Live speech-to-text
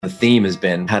The theme has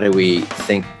been, how do we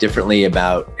think differently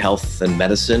about health and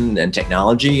medicine and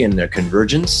technology and their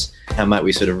convergence? How might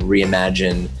we sort of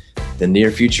reimagine the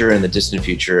near future and the distant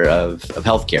future of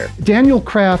healthcare? Daniel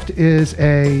Kraft is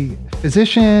a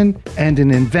physician and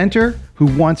an inventor who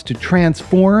wants to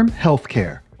transform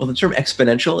healthcare. Well, the term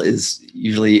exponential is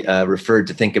usually referred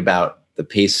to think about the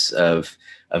pace of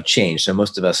change. So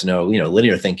most of us know,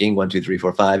 linear thinking, 1, 2, 3,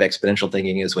 4, 5. Exponential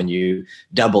thinking is when you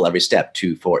double every step,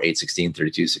 2, 4, 8, 16,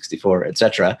 32, 64, et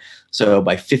cetera. So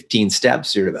by 15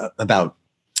 steps, you're at about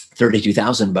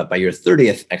 32,000. But by your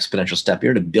 30th exponential step,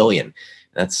 you're at 1 billion.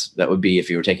 That would be if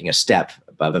you were taking a step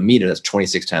above a meter, that's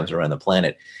 26 times around the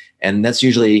planet. And that's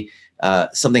usually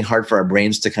something hard for our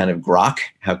brains to kind of grok,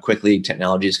 how quickly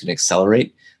technologies can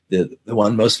accelerate. The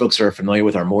one most folks are familiar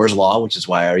with are Moore's Law, which is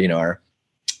why our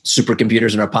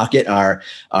supercomputers in our pocket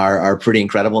are pretty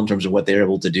incredible in terms of what they're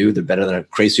able to do. They're better than a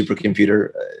Cray supercomputer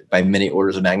by many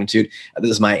orders of magnitude. This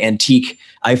is my antique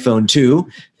iPhone 2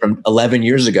 from 11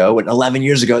 years ago. When 11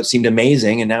 years ago, it seemed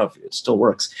amazing, and now it still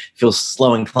works. It feels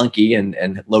slow and clunky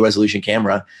and low resolution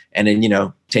camera. And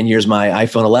in 10 years, my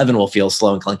iPhone 11 will feel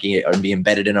slow and clunky and be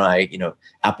embedded in my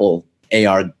Apple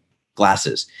AR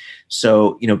glasses.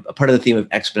 So a part of the theme of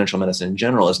exponential medicine in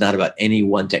general is not about any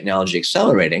one technology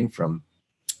accelerating from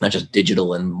not just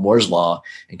digital and Moore's Law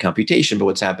and computation, but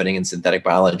what's happening in synthetic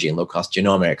biology and low-cost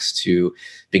genomics to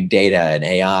big data and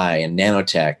AI and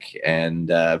nanotech and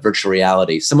virtual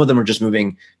reality. Some of them are just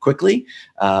moving quickly.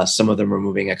 Some of them are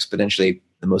moving exponentially.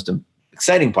 The most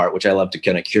exciting part, which I love to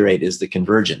kind of curate, is the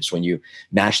convergence. When you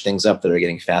mash things up that are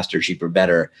getting faster, cheaper,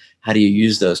 better, how do you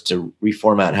use those to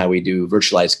reformat how we do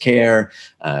virtualized care,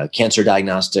 cancer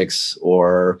diagnostics,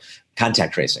 or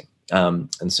contact tracing?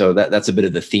 And so that's a bit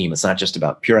of the theme. It's not just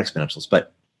about pure exponentials,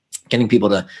 but getting people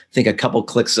to think a couple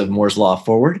clicks of Moore's Law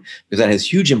forward, because that has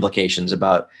huge implications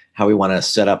about how we want to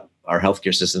set up our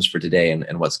healthcare systems for today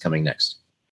and what's coming next.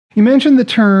 You mentioned the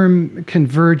term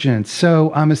convergence. So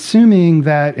I'm assuming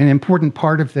that an important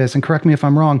part of this, and correct me if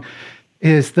I'm wrong,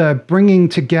 is the bringing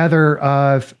together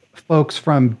of folks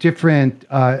from different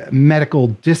medical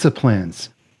disciplines.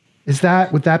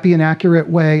 Would that be an accurate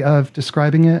way of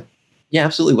describing it? Yeah,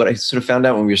 absolutely. What I sort of found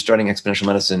out when we were starting exponential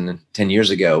medicine 10 years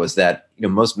ago was that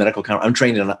most medical I'm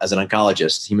trained as an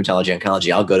oncologist, hematology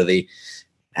oncology. I'll go to the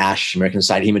ASH, American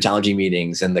Society of Hematology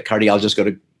meetings, and the cardiologists go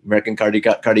to American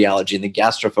Cardiology, and the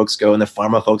gastro folks go, and the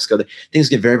pharma folks go. Things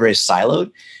get very, very siloed,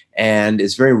 and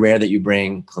it's very rare that you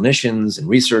bring clinicians and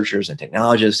researchers and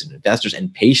technologists and investors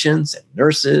and patients and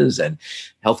nurses and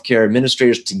healthcare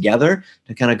administrators together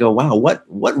to kind of go, wow, what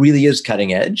really is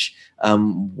cutting edge?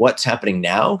 What's happening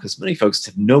now? Because many folks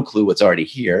have no clue what's already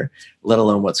here, let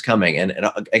alone what's coming. And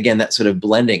again, that sort of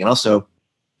blending. And also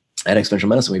at Exponential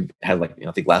Medicine, we've had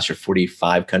I think last year,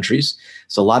 45 countries.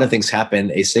 So a lot of things happen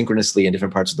asynchronously in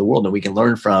different parts of the world. And we can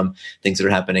learn from things that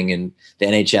are happening in the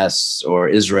NHS or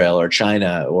Israel or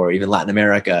China or even Latin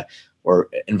America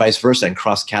and vice versa, and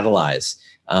cross-catalyze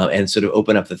and sort of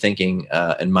open up the thinking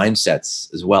and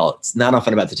mindsets as well. It's not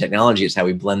often about the technology. It's how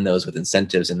we blend those with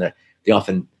incentives and the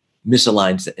often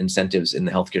misaligned incentives in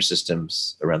the healthcare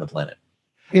systems around the planet.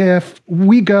 If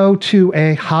we go to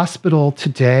a hospital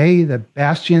today, the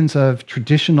bastions of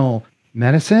traditional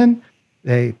medicine,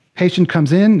 a patient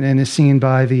comes in and is seen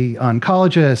by the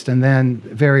oncologist and then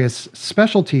various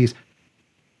specialties.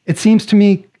 It seems to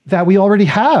me that we already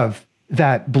have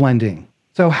that blending.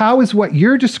 So how is what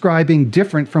you're describing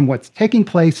different from what's taking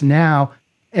place now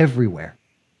everywhere?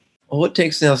 Well, what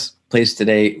takes place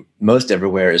today most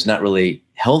everywhere is not really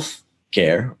health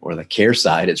care or the care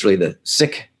side. It's really the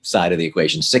sick side of the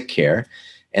equation, sick care.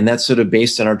 And that's sort of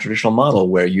based on our traditional model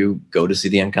where you go to see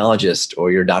the oncologist or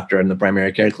your doctor in the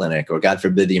primary care clinic, or God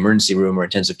forbid, the emergency room or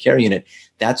intensive care unit.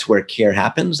 That's where care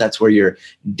happens. That's where your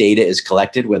data is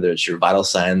collected, whether it's your vital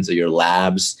signs or your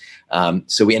labs.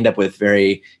 So we end up with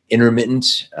very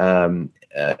intermittent,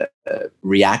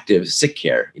 reactive sick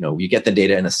care. You get the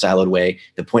data in a siloed way.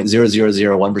 The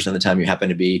 0.0001% of the time you happen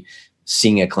to be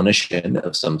seeing a clinician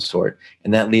of some sort.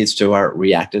 And that leads to our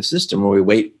reactive system where we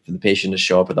wait for the patient to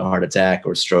show up with a heart attack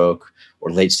or stroke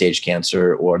or late stage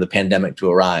cancer or the pandemic to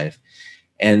arrive.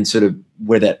 And sort of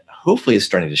where that hopefully is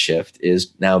starting to shift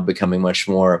is now becoming much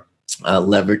more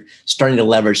starting to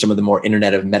leverage some of the more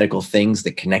Internet of Medical Things,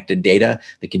 the connected data,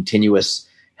 the continuous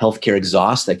healthcare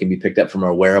exhaust that can be picked up from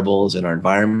our wearables and our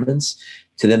environments,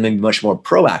 to then be much more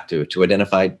proactive, to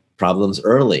identify problems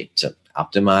early, to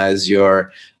optimize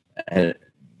your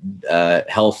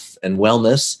health and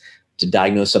wellness, to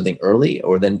diagnose something early,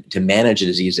 or then to manage a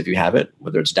disease if you have it,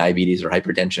 whether it's diabetes or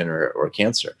hypertension or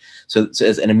cancer. So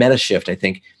as in a meta shift, I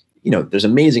think there's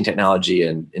amazing technology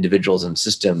and individuals and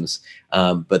systems,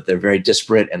 but they're very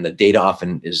disparate and the data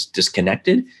often is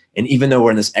disconnected. And even though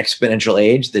we're in this exponential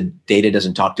age, the data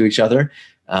doesn't talk to each other.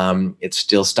 It's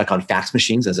still stuck on fax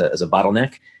machines as a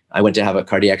bottleneck. I went to have a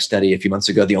cardiac study a few months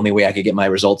ago. The only way I could get my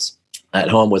results at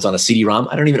home was on a CD-ROM.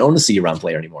 I don't even own a CD-ROM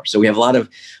player anymore. So we have a lot of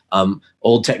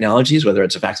old technologies, whether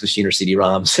it's a fax machine or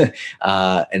CD-ROMs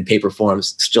and paper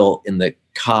forms, still in the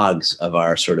cogs of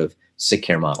our sort of sick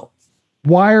care model.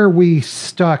 Why are we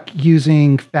stuck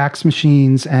using fax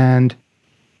machines and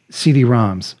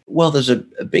CD-ROMs? Well, there's a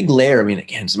big layer. I mean,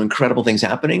 again, some incredible things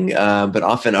happening, but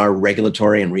often our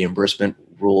regulatory and reimbursement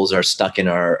rules are stuck in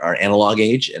our analog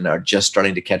age and are just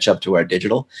starting to catch up to our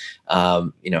digital.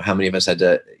 How many of us had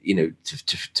to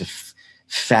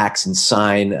fax and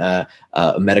sign a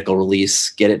medical release,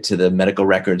 get it to the medical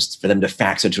records for them to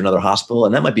fax it to another hospital?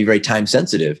 And that might be very time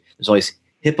sensitive. There's always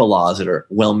HIPAA laws that are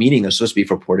well-meaning. They're supposed to be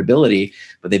for portability,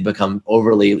 but they've become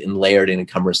overly layered and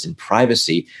encumbrance in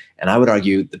privacy. And I would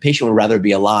argue the patient would rather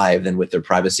be alive than with their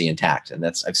privacy intact. And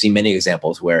I've seen many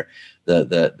examples where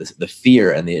the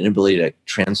fear and the inability to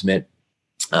transmit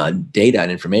data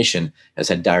and information has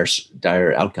had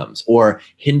dire outcomes or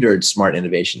hindered smart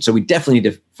innovation. So we definitely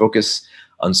need to focus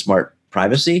on smart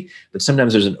privacy, but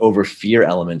sometimes there's an over fear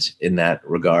element in that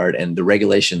regard, and the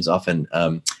regulations often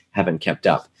haven't kept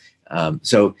up.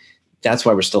 So that's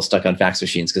why we're still stuck on fax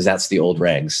machines, because that's the old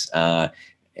regs.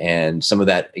 And some of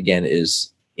that, again,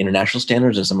 is international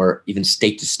standards, and some are even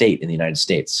state to state in the United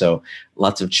States. So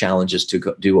lots of challenges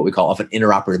to do what we call often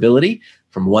interoperability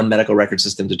from one medical record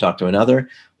system to talk to another,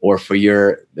 or for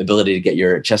your ability to get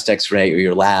your chest x-ray or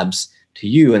your labs to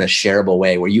you in a shareable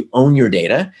way where you own your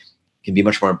data, can be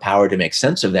much more empowered to make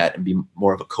sense of that and be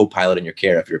more of a co-pilot in your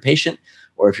care if you're a patient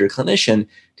or if you're a clinician,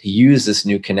 to use this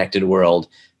new connected world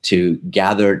to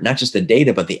gather not just the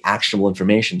data, but the actionable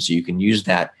information so you can use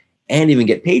that and even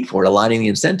get paid for it, aligning the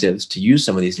incentives to use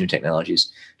some of these new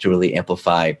technologies to really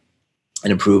amplify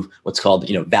and improve what's called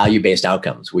value-based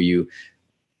outcomes, where you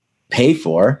pay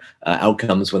for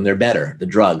outcomes when they're better. The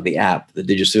drug, the app, the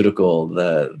digiceutical,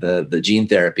 the gene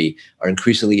therapy are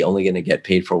increasingly only going to get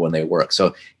paid for when they work.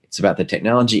 So it's about the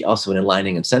technology, also in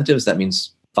aligning incentives. That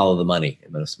means follow the money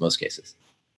in most cases.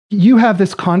 You have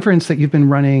this conference that you've been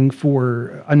running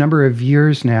for a number of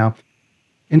years now,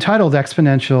 entitled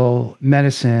Exponential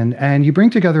Medicine, and you bring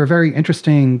together a very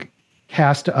interesting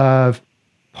cast of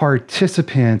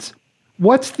participants.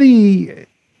 What's the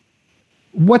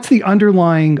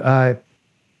underlying set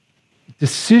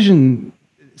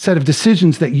of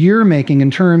decisions that you're making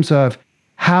in terms of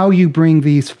how you bring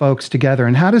these folks together,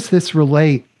 and how does this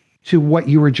relate to what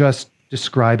you were just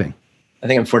describing? I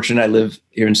think I'm fortunate I live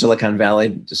here in Silicon Valley,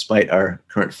 despite our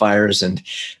current fires and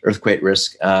earthquake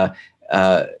risk, to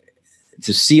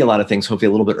see a lot of things hopefully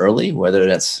a little bit early, whether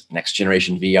that's next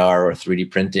generation VR or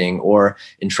 3D printing, or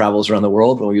in travels around the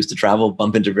world. When we used to travel,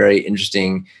 bump into very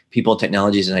interesting people,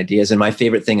 technologies, and ideas. And my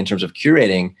favorite thing in terms of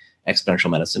curating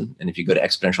exponential medicine, and if you go to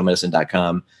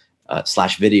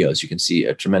exponentialmedicine.com/videos, you can see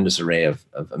a tremendous array of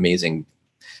amazing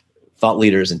thought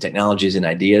leaders and technologies and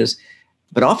ideas.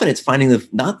 But often it's finding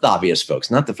not the obvious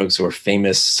folks, not the folks who are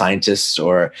famous scientists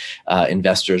or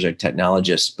investors or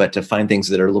technologists, but to find things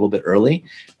that are a little bit early.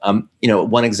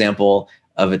 One example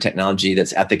of a technology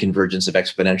that's at the convergence of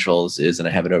exponentials is, and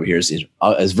I have it over here, is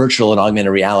virtual and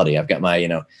augmented reality. I've got my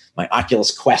my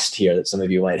Oculus Quest here that some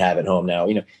of you might have at home now.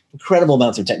 Incredible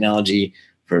amounts of technology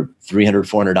for $300,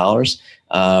 $400.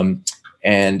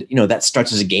 And that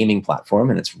starts as a gaming platform,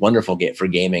 and it's wonderful for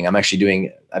gaming.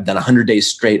 I've done 100 days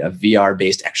straight of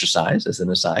VR-based exercise, as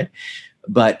an aside.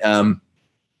 But a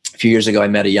few years ago, I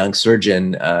met a young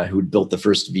surgeon who built the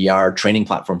first VR training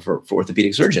platform for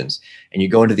orthopedic surgeons. And you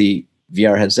go into the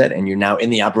VR headset, and you're now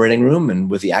in the operating room, and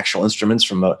with the actual instruments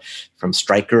from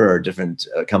Stryker or a different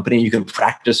company, you can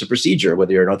practice a procedure,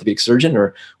 whether you're an orthopedic surgeon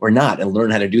or not, and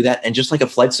learn how to do that. And just like a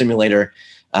flight simulator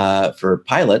for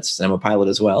pilots, and I'm a pilot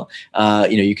as well,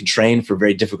 you can train for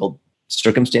very difficult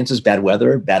circumstances, bad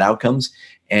weather, bad outcomes.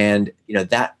 And,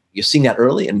 that you're seeing that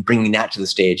early and bringing that to the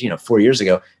stage, 4 years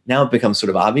ago, now it becomes sort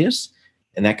of obvious.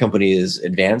 And that company is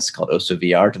advanced, called OSA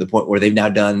VR, to the point where they've now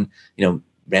done,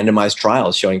 randomized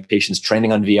trials showing patients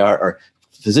training on VR or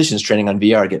physicians training on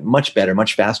VR get much better,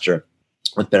 much faster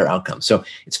with better outcomes. So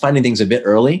it's finding things a bit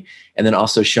early, and then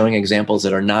also showing examples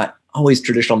that are not always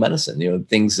traditional medicine,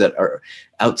 things that are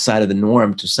outside of the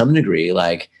norm to some degree,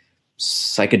 like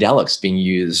psychedelics being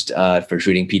used for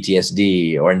treating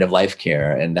PTSD or end-of-life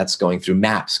care, and that's going through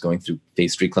MAPS, going through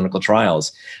phase 3 clinical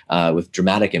trials with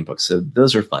dramatic inputs. So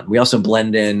those are fun. We also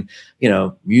blend in,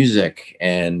 music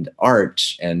and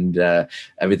art and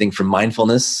everything from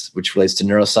mindfulness, which relates to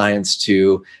neuroscience,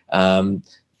 to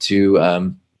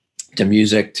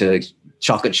music, to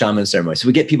chocolate shaman ceremony. So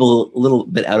we get people a little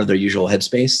bit out of their usual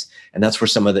headspace, and that's where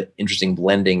some of the interesting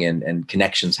blending and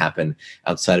connections happen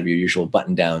outside of your usual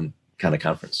button-down kind of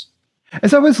conference.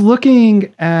 As I was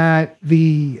looking at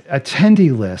the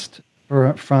attendee list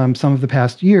from some of the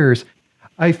past years,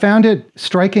 I found it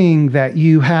striking that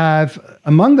you have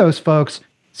among those folks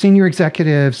senior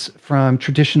executives from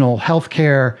traditional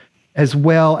healthcare, as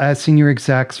well as senior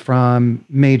execs from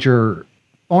major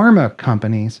pharma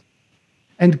companies.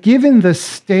 And given the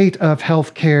state of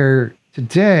healthcare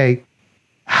today,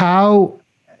 how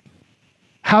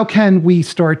can we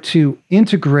start to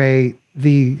integrate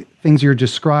the things you're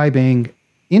describing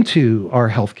into our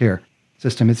healthcare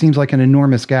system? It seems like an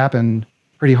enormous gap and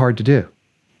pretty hard to do.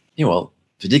 Yeah, well,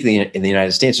 particularly in the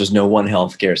United States, there's no one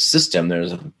healthcare system.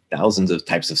 There's thousands of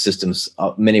types of systems,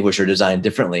 many of which are designed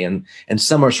differently, and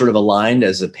some are sort of aligned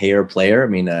as a payer player. I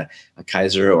mean, a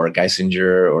Kaiser or a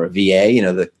Geisinger or a VA,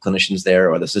 the clinicians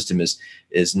there or the system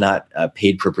is not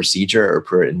paid per procedure or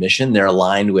per admission. They're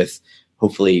aligned with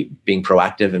hopefully being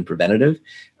proactive and preventative.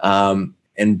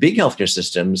 And big healthcare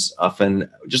systems often,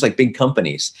 just like big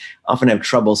companies, often have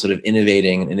trouble sort of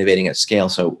innovating at scale.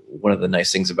 So one of the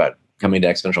nice things about coming to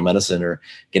exponential medicine or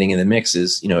getting in the mix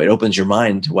is, it opens your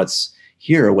mind to what's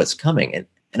here or what's coming.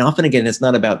 And often, again, it's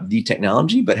not about the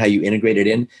technology, but how you integrate it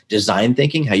in design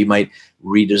thinking, how you might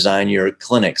redesign your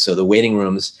clinic. So the waiting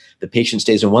rooms, the patient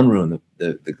stays in one room,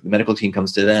 the medical team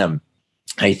comes to them.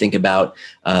 How you think about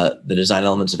the design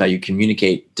elements of how you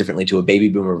communicate differently to a baby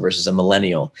boomer versus a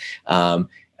millennial,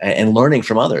 and learning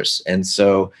from others. And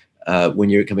so when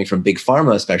you're coming from big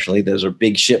pharma, especially, those are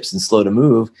big ships and slow to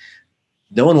move.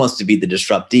 No one wants to be the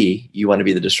disruptee. You want to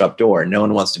be the disruptor. No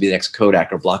one wants to be the next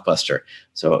Kodak or Blockbuster.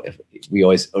 So if we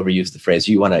always overuse the phrase,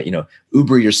 you want to,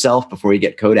 Uber yourself before you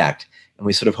get Kodak. And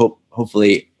we sort of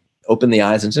hopefully open the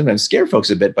eyes and sometimes scare folks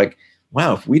a bit, like,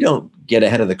 wow, if we don't get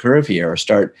ahead of the curve here or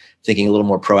start thinking a little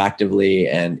more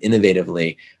proactively and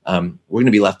innovatively, we're going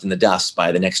to be left in the dust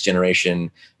by the next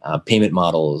generation payment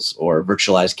models or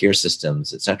virtualized care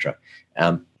systems, et cetera.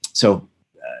 So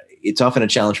it's often a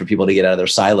challenge for people to get out of their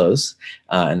silos.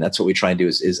 And that's what we try and do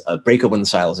is break open the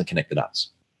silos and connect the dots.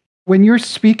 When you're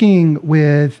speaking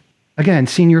with, again,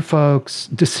 senior folks,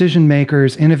 decision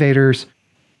makers, innovators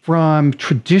from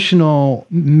traditional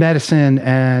medicine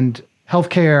and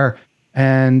healthcare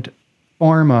and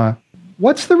pharma,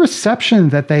 what's the reception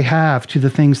that they have to the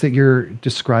things that you're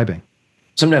describing?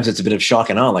 Sometimes it's a bit of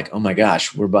shock and awe, like, oh my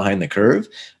gosh, we're behind the curve.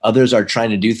 Others are trying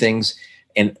to do things,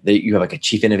 and you have like a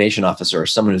chief innovation officer or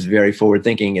someone who's very forward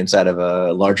thinking inside of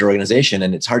a larger organization,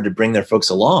 and it's hard to bring their folks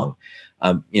along.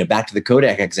 Back to the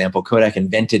Kodak example, Kodak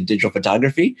invented digital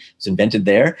photography. It's invented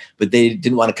there, but they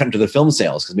didn't want to cut into the film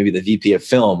sales because maybe the VP of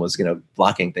film was,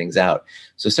 blocking things out.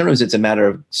 So sometimes it's a matter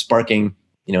of sparking,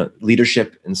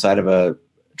 leadership inside of a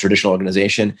traditional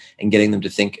organization and getting them to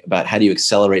think about how do you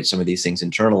accelerate some of these things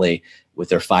internally with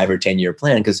their 5 or 10-year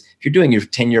plan. Because if you're doing your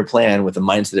 10-year plan with a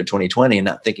mindset of 2020 and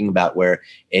not thinking about where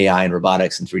AI and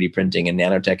robotics and 3D printing and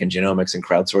nanotech and genomics and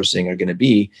crowdsourcing are going to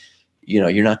be,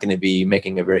 you're not going to be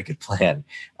making a very good plan.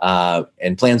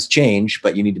 And plans change,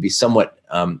 but you need to be somewhat,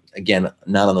 again,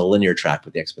 not on the linear track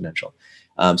with the exponential.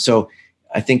 So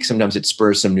I think sometimes it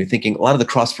spurs some new thinking. A lot of the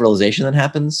cross-fertilization that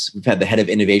happens, we've had the head of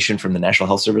innovation from the National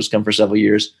Health Service come for several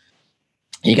years.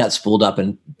 He got spooled up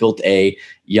and built a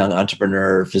young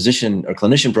entrepreneur physician or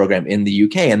clinician program in the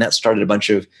UK. And that started a bunch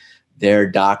of their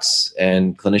docs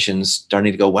and clinicians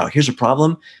starting to go, wow, here's a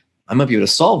problem. I might be able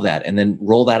to solve that, and then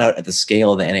roll that out at the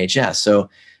scale of the NHS. So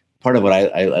part of what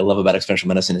I love about exponential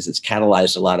medicine is it's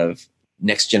catalyzed a lot of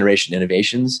next generation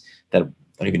innovations that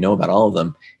I don't even know about all of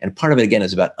them. And part of it, again,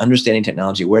 is about understanding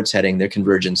technology, where it's heading, their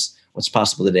convergence, what's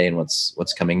possible today and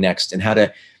what's coming next, and how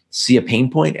to see a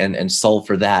pain point and solve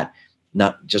for that,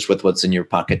 not just with what's in your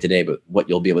pocket today, but what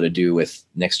you'll be able to do with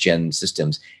next gen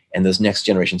systems. And those next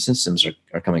generation systems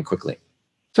are coming quickly.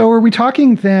 So are we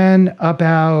talking then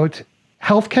about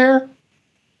healthcare,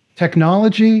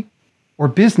 technology, or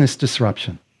business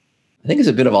disruption? I think it's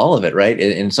a bit of all of it, right?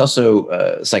 And it's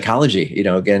also psychology.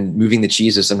 Again, moving the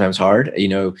cheese is sometimes hard.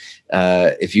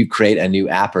 If you create a new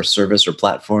app or service or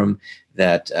platform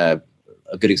that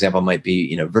a good example might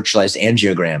be, virtualized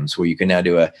angiograms, where you can now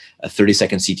do a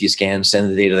 30-second CT scan, send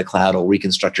the data to the cloud, it'll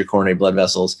reconstruct your coronary blood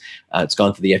vessels. It's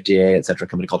gone through the FDA, et cetera, a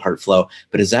company called HeartFlow.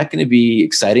 But is that going to be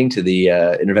exciting to the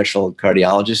interventional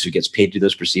cardiologist who gets paid to do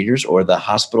those procedures, or the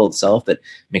hospital itself that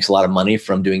makes a lot of money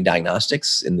from doing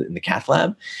diagnostics in the cath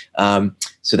lab?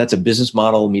 So that's a business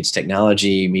model meets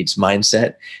technology meets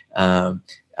mindset.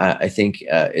 I think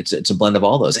it's a blend of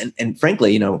all those. And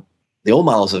frankly, the old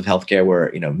models of healthcare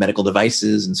were, medical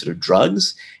devices and sort of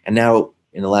drugs. And now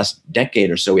in the last decade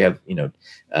or so, we have,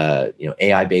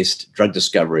 AI-based drug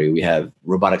discovery. We have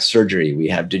robotic surgery. We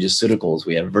have digiceuticals.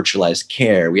 We have virtualized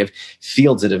care. We have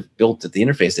fields that have built at the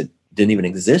interface that didn't even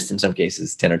exist in some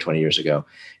cases 10 or 20 years ago.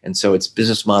 And so it's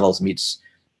business models meets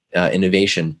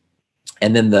innovation.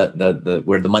 And then the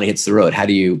where the money hits the road. How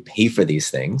do you pay for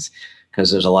these things? Because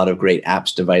there's a lot of great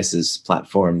apps, devices,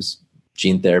 platforms,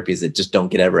 gene therapies that just don't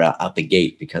get ever out the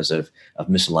gate because of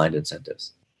misaligned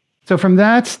incentives. So from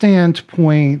that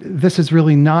standpoint, this is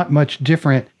really not much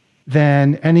different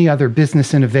than any other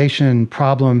business innovation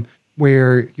problem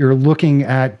where you're looking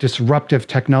at disruptive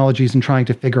technologies and trying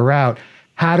to figure out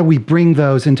how do we bring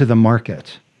those into the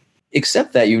market?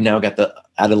 Except that you've now got the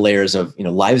added layers of,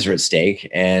 lives are at stake,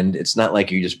 and it's not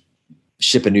like you just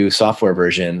ship a new software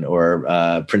version or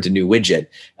print a new widget.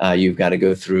 You've got to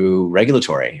go through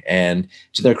regulatory. And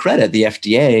to their credit, the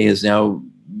FDA has now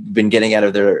been getting out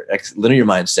of their linear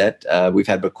mindset. We've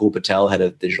had Bakul Patel, head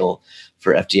of digital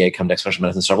for FDA, come to Exponential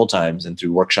Medicine several times, and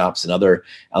through workshops and other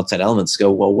outside elements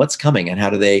go, well, what's coming? And how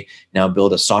do they now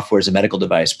build a software as a medical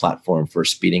device platform for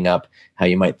speeding up how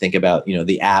you might think about,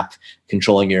 the app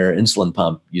controlling your insulin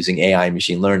pump using AI and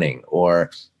machine learning,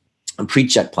 or a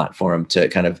pre-check platform to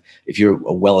kind of, if you're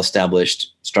a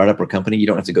well-established startup or company, you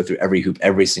don't have to go through every hoop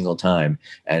every single time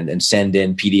and send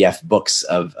in PDF books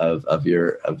of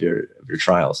your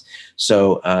trials.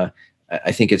 So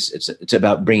I think it's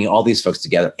about bringing all these folks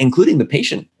together, including the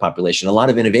patient population. A lot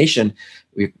of innovation,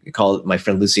 we call it, my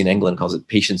friend Lucy in England calls it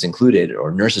patients included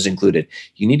or nurses included.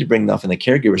 You need to bring often the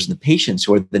caregivers and the patients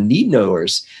who are the need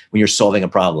knowers when you're solving a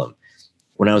problem.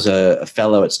 When I was a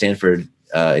fellow at Stanford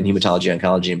in hematology,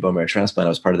 oncology, and bone marrow transplant, I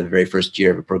was part of the very first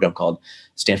year of a program called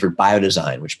Stanford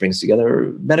Biodesign, which brings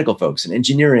together medical folks and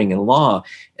engineering and law.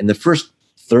 And the first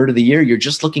third of the year, you're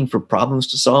just looking for problems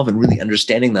to solve and really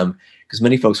understanding them, because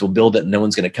many folks will build it and no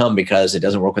one's going to come because it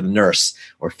doesn't work with a nurse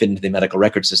or fit into the medical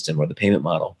record system or the payment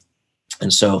model.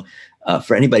 And so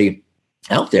for anybody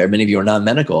out there, many of you are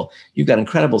non-medical, you've got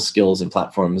incredible skills and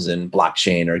platforms in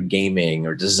blockchain or gaming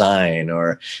or design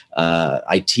or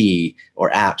IT or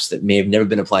apps that may have never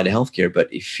been applied to healthcare.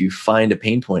 But if you find a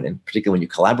pain point, and particularly when you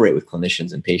collaborate with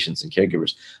clinicians and patients and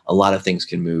caregivers, a lot of things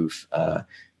can move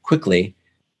quickly.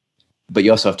 But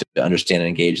you also have to understand and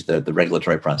engage the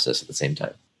regulatory process at the same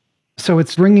time. So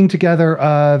it's bringing together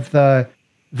of the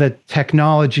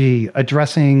technology,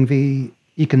 addressing the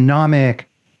economic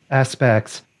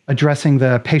aspects, addressing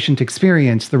the patient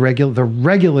experience, the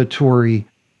regulatory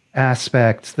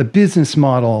aspects, the business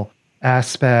model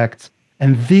aspects.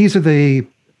 And these are the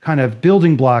kind of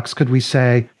building blocks, could we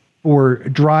say, for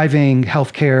driving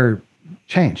healthcare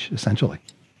change, essentially.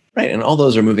 Right. And all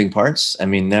those are moving parts. I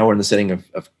mean, now we're in the setting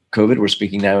of COVID. We're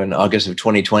speaking now in August of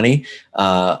 2020.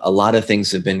 A lot of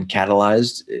things have been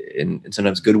catalyzed in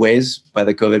sometimes good ways by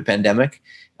the COVID pandemic.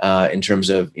 In terms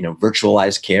of,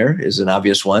 virtualized care is an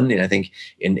obvious one. And I think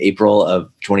in April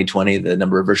of 2020, the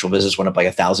number of virtual visits went up like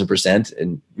 1,000%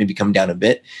 and maybe come down a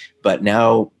bit. But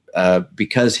now,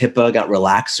 because HIPAA got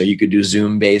relaxed, so you could do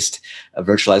Zoom-based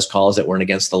virtualized calls that weren't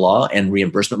against the law, and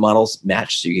reimbursement models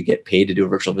matched, so you could get paid to do a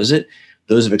virtual visit,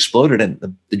 those have exploded and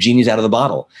the genie's out of the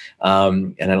bottle.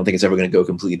 And I don't think it's ever going to go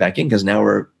completely back in, because now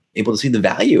we're able to see the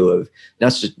value of not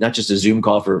just a Zoom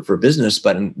call for business,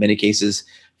 but in many cases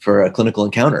for a clinical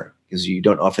encounter, because you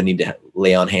don't often need to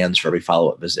lay on hands for every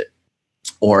follow-up visit,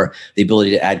 or the ability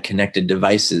to add connected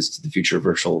devices to the future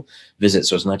virtual visit.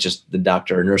 So it's not just the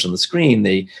doctor or nurse on the screen.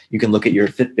 You can look at your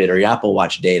Fitbit or your Apple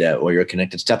Watch data or your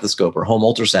connected stethoscope or home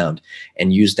ultrasound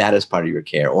and use that as part of your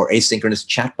care, or asynchronous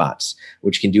chatbots,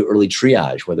 which can do early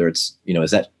triage, whether it's,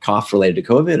 is that cough related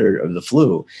to COVID or the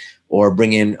flu, or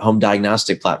bring in home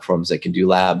diagnostic platforms that can do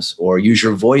labs, or use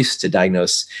your voice to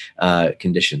diagnose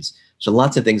conditions. So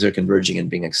lots of things are converging and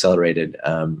being accelerated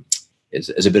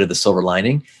is a bit of the silver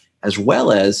lining, as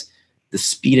well as the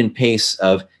speed and pace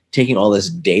of taking all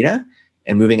this data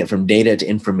and moving it from data to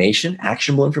information,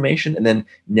 actionable information, and then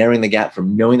narrowing the gap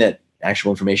from knowing that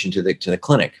actionable information to the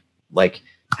clinic. Like,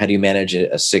 how do you manage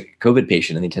a sick COVID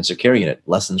patient in the intensive care unit?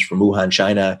 Lessons from Wuhan,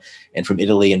 China, and from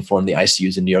Italy informed the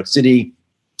ICUs in New York City,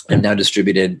 and now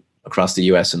distributed across the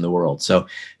US and the world. So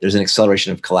there's an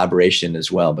acceleration of collaboration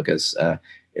as well, because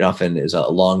it often is a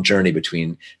long journey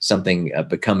between something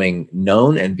becoming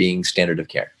known and being standard of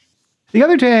care. The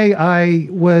other day, I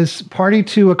was party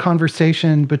to a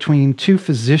conversation between two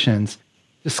physicians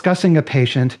discussing a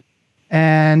patient,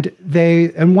 and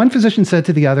one physician said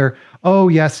to the other, "Oh,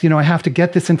 yes, I have to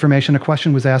get this information." A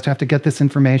question was asked, "I have to get this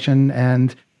information,"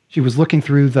 and she was looking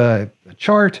through the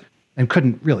chart and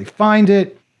couldn't really find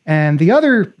it. And the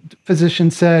other physician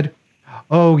said,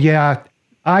 "Oh, yeah,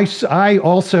 I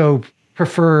also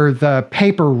prefer the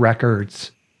paper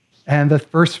records." And the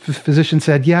first physician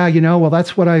said, "Yeah, well,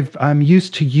 that's what I'm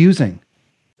used to using."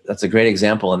 That's a great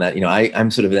example in that,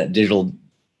 I'm sort of that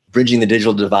bridging the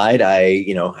digital divide. I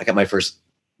got my first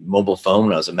mobile phone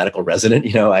when I was a medical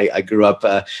resident. I grew up,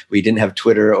 we didn't have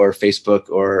Twitter or Facebook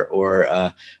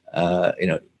or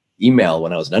email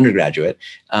when I was an undergraduate.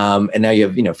 And now you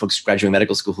have, folks graduating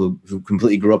medical school who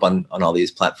completely grew up on all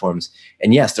these platforms.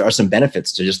 And yes, there are some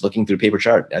benefits to just looking through paper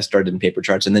chart. I started in paper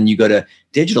charts, and then you go to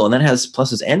digital, and that has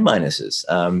pluses and minuses.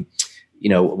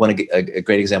 A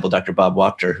great example, Dr. Bob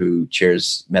Wachter, who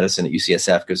chairs medicine at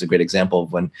UCSF, gives a great example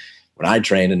of when I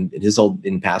trained, and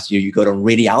in past year, you go to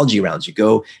radiology rounds. You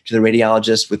go to the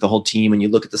radiologist with the whole team, and you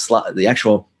look at the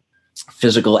actual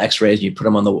physical X-rays. You put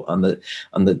them on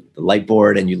the light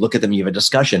board, and you look at them. You have a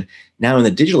discussion. Now in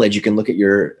the digital age, you can look at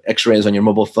your X-rays on your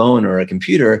mobile phone or a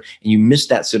computer, and you miss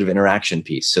that sort of interaction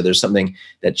piece. So there's something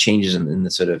that changes in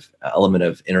the sort of element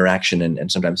of interaction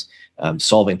and sometimes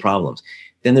solving problems.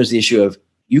 Then there's the issue of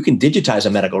you can digitize a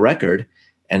medical record.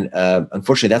 And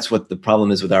unfortunately, that's what the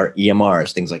problem is with our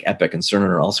EMRs, things like Epic and Cerner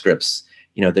or Allscripts.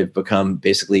 They've become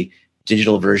basically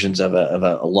digital versions of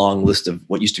a long list of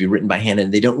what used to be written by hand,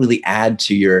 and they don't really add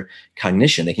to your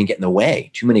cognition. They can get in the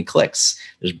way. Too many clicks.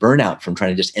 There's burnout from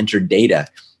trying to just enter data.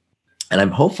 And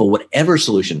I'm hopeful whatever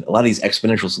solution, a lot of these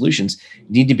exponential solutions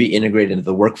need to be integrated into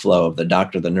the workflow of the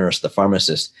doctor, the nurse, the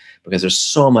pharmacist, because there's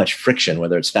so much friction,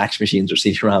 whether it's fax machines or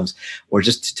CD-ROMs, or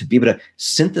just to be able to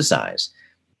synthesize.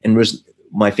 And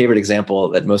my favorite example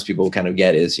that most people kind of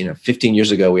get is, 15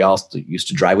 years ago, we all used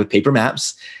to drive with paper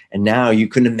maps. And now you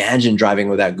couldn't imagine driving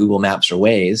without Google Maps or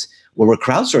Waze, where we're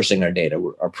crowdsourcing our data.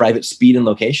 Our private speed and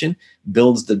location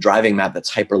builds the driving map that's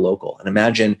hyper-local. And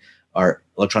imagine our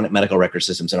electronic medical record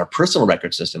systems and our personal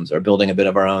record systems are building a bit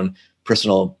of our own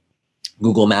personal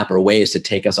Google Map or Waze to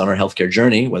take us on our healthcare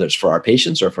journey, whether it's for our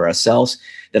patients or for ourselves,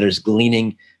 that is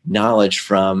gleaning knowledge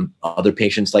from other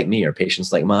patients like me or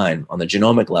patients like mine on the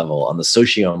genomic level, on the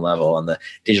sociome level, on the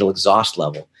digital exhaust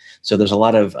level. So there's a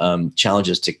lot of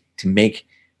challenges to make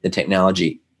the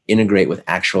technology integrate with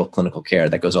actual clinical care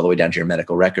that goes all the way down to your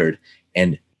medical record,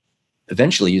 and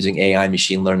eventually using AI,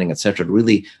 machine learning, et cetera, to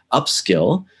really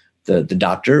upskill the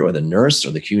doctor or the nurse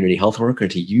or the community health worker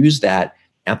to use that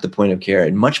at the point of care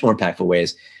in much more impactful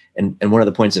ways. And one of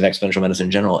the points of exponential medicine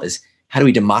in general is, how do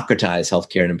we democratize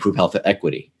healthcare and improve health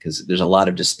equity? Because there's a lot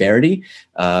of disparity,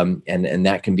 and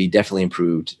that can be definitely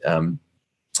improved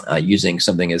using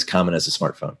something as common as a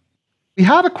smartphone. We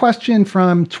have a question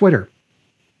from Twitter.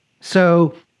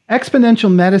 So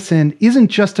exponential medicine isn't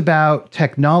just about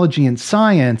technology and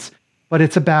science, but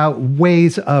it's about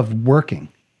ways of working.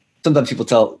 Sometimes people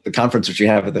tell the conference, which we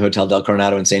have at the Hotel Del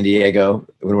Coronado in San Diego,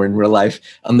 when we're in real life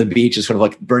on the beach, is sort of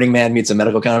like Burning Man meets a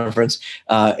medical conference.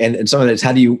 And some of it is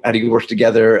how do you work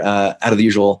together out of the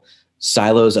usual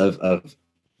silos of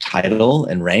title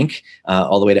and rank,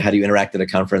 all the way to how do you interact at a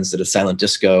conference, at a silent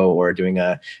disco, or doing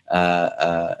an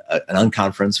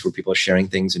unconference where people are sharing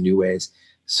things in new ways.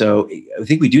 So I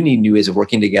think we do need new ways of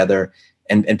working together,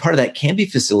 and part of that can be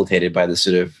facilitated by the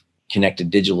sort of connected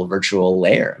digital virtual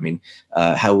layer. I mean,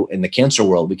 how in the cancer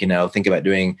world, we can now think about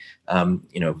doing,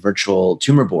 virtual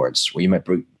tumor boards where you might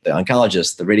bring the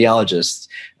oncologist, the radiologist,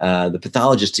 the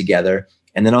pathologist together,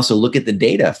 and then also look at the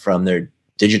data from their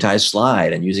digitized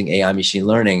slide, and using AI machine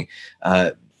learning,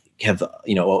 have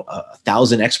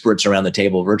 1,000 experts around the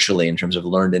table virtually in terms of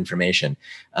learned information.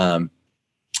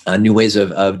 New ways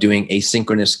of doing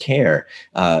asynchronous care.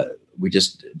 We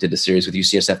just did a series with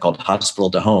UCSF called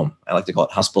Hospital to Home. I like to call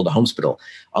it Hospital to Homespital.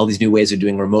 All these new ways of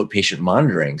doing remote patient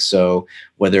monitoring. So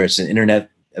whether it's an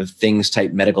Internet of Things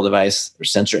type medical device or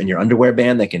sensor in your underwear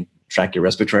band that can track your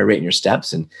respiratory rate and your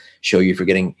steps and show you if you're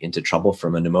getting into trouble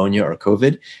from a pneumonia or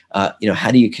COVID,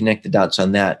 how do you connect the dots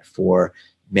on that for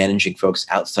managing folks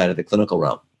outside of the clinical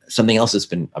realm? Something else that's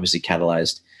been obviously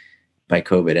catalyzed by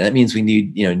COVID. And that means we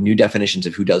need, new definitions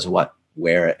of who does what,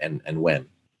 where, and when.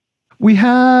 We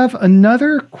have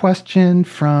another question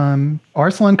from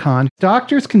Arslan Khan.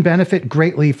 Doctors can benefit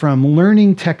greatly from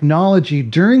learning technology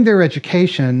during their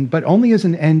education, but not only as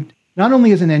an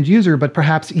end user, but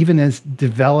perhaps even as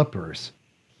developers.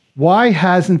 why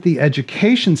hasn't the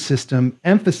education system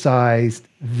emphasized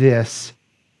this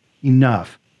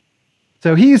enough?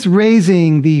 So he's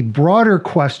raising the broader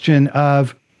question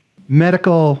of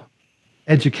medical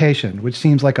education, which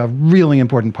seems like a really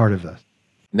important part of this.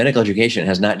 Medical education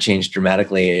has not changed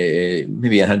dramatically,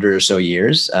 maybe 100 or so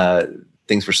years.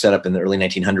 Things were set up in the early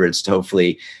 1900s to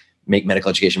hopefully make medical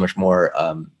education much more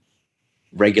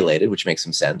regulated, which makes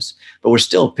some sense. But we're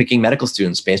still picking medical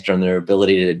students based on their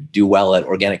ability to do well at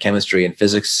organic chemistry and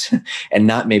physics, and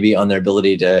not maybe on their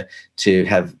ability to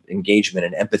have engagement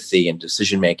and empathy and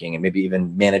decision making, and maybe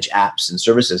even manage apps and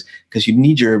services, because you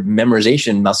need your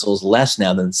memorization muscles less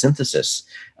now than synthesis.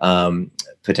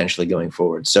 Potentially going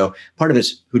forward. So part of it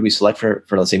is, who do we select for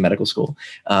let's say medical school,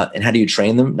 and how do you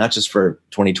train them, not just for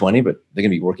 2020, but they're going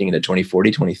to be working into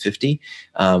 2040, 2050.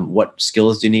 What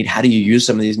skills do you need? How do you use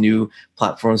some of these new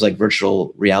platforms like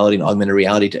virtual reality and augmented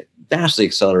reality to vastly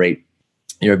accelerate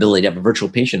your ability to have a virtual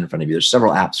patient in front of you? There's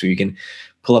several apps where you can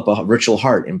pull up a virtual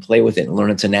heart and play with it and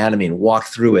learn its anatomy and walk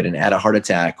through it and add a heart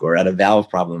attack or add a valve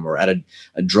problem or add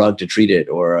a drug to treat it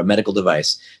or a medical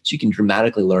device. So you can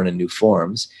dramatically learn in new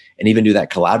forms and even do that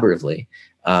collaboratively.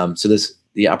 So there's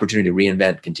the opportunity to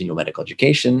reinvent continual medical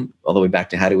education, all the way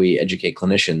back to how do we educate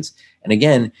clinicians. And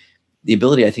again, the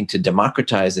ability, I think, to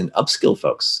democratize and upskill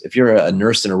folks. If you're a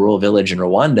nurse in a rural village in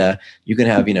Rwanda, you can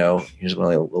have, here's one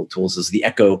of the little tools, is the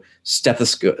Echo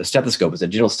stethoscope. It's a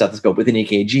digital stethoscope with an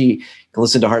EKG. You can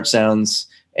listen to heart sounds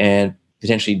and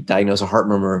potentially diagnose a heart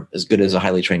murmur as good as a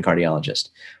highly trained cardiologist.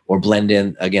 Or blend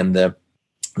in, again, the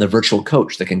virtual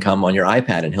coach that can come on your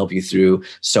iPad and help you through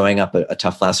sewing up a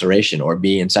tough laceration, or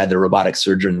be inside the robotic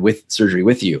surgery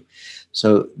with you.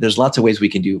 So there's lots of ways we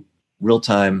can do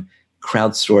real-time,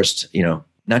 crowdsourced,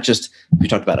 not just, we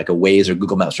talked about like a Waze or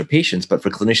Google Maps for patients, but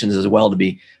for clinicians as well, to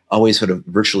be always sort of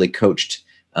virtually coached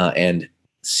and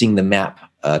seeing the map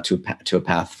to a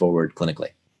path forward clinically.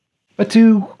 But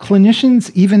do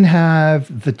clinicians even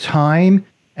have the time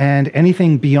and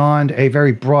anything beyond a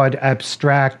very broad,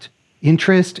 abstract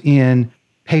interest in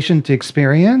patient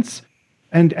experience?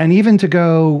 And even to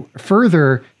go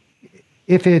further,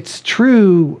 if it's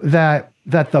true that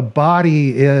the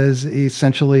body is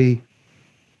essentially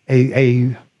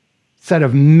a set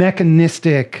of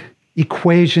mechanistic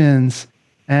equations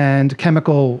and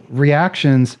chemical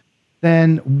reactions,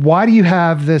 then why do you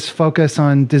have this focus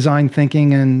on design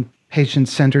thinking and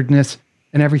patient-centeredness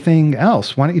and everything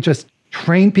else? Why don't you just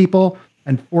train people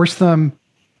and force them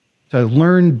to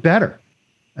learn better?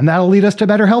 And that'll lead us to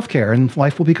better healthcare, and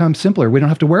life will become simpler. We don't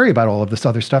have to worry about all of this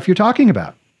other stuff you're talking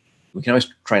about. We can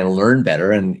always try and learn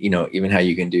better, and even how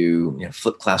you can do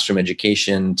flipped classroom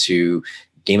education to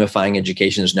gamifying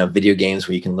education. There's now video games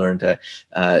where you can learn to,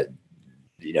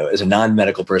 as a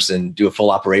non-medical person, do a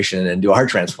full operation and do a heart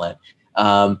transplant.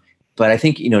 But I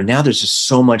think now there's just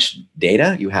so much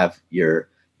data. You have your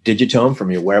digitome from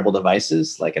your wearable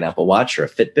devices like an Apple Watch or a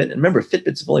Fitbit. And remember,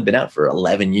 Fitbits have only been out for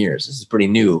 11 years. This is pretty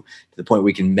new, to the point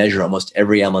we can measure almost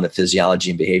every element of physiology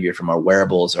and behavior from our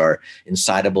wearables, our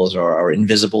inside-ables, or our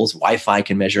invisibles. Wi-Fi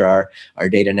can measure our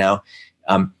data now.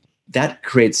 That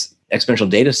creates exponential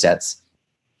data sets,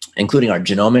 including our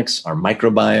genomics, our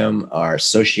microbiome, our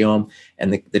sociome.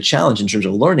 And the challenge in terms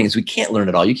of learning is we can't learn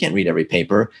it all. You can't read every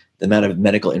paper. The amount of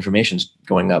medical information is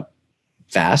going up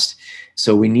fast.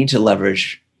 So we need to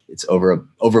leverage, it's over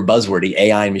buzzwordy,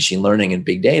 AI and machine learning and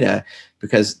big data,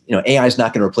 because AI is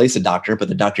not going to replace the doctor, but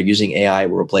the doctor using AI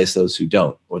will replace those who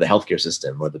don't, or the healthcare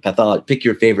system, or the pathology. Pick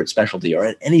your favorite specialty, or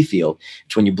in any field.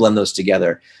 It's when you blend those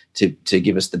together to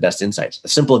give us the best insights. A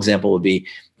simple example would be,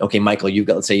 okay, Michael, you've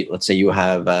got, let's say you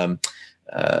have high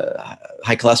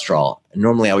cholesterol.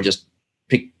 Normally, I would just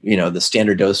pick the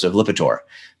standard dose of Lipitor,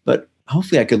 but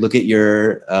hopefully I could look at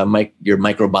your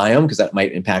microbiome, because that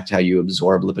might impact how you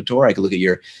absorb Lipitor. I could look at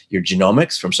your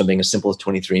genomics from something as simple as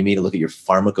 23andMe to look at your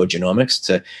pharmacogenomics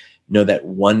to know that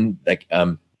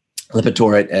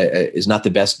Lipitor is not the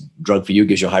best drug for you,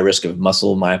 gives you a high risk of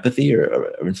muscle myopathy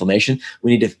or inflammation.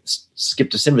 We need to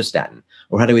skip to simvastatin.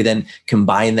 Or how do we then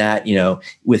combine that,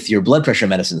 with your blood pressure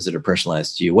medicines that are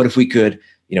personalized to you? What if we could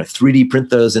 3D print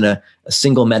those in a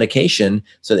single medication,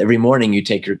 so that every morning you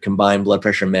take your combined blood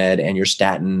pressure med and your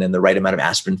statin and the right amount of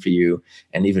aspirin for you,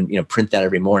 and even, print that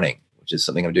every morning, which is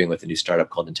something I'm doing with a new startup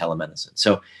called IntelliMedicine.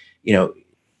 So,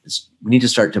 we need to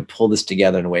start to pull this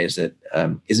together in ways that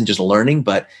isn't just learning,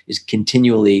 but is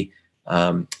continually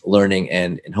learning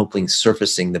and hopefully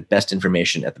surfacing the best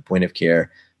information at the point of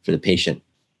care for the patient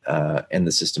and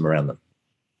the system around them.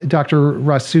 Dr.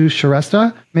 Rasu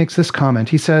Shrestha makes this comment.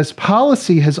 He says,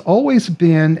 policy has always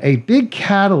been a big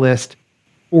catalyst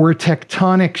for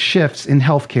tectonic shifts in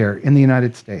healthcare in the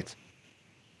United States.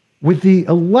 With the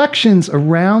elections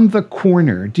around the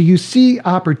corner, do you see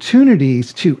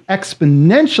opportunities to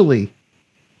exponentially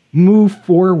move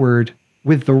forward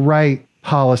with the right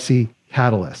policy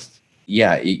catalysts?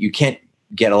 Yeah, you can't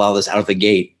get a lot of this out of the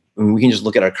gate. I mean, we can just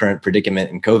look at our current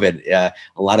predicament in COVID.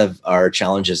 A lot of our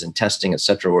challenges in testing, et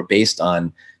cetera, were based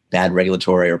on bad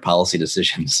regulatory or policy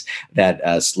decisions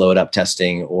that slowed up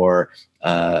testing or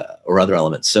other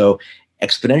elements. So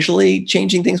exponentially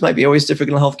changing things might be always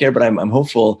difficult in healthcare, but I'm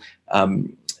hopeful.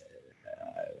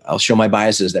 I'll show my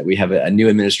biases that we have a new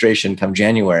administration come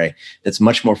January that's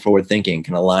much more forward thinking,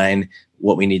 can align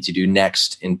what we need to do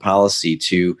next in policy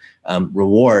to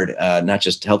reward not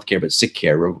just healthcare, but sick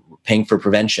care, paying for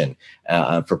prevention,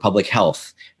 for public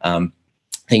health,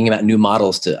 thinking about new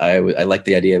models. I like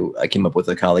the idea. I came up with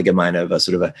a colleague of mine of a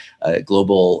sort of a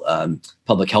global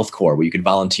public health corps where you could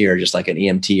volunteer just like an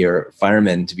EMT or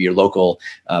fireman to be your local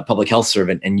public health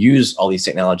servant and use all these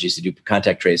technologies to do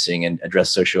contact tracing and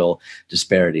address social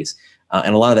disparities.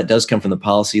 And a lot of that does come from the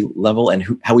policy level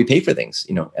and how we pay for things,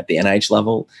 at the NIH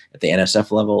level, at the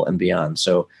NSF level, and beyond.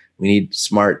 So we need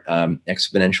smart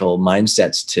exponential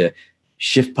mindsets to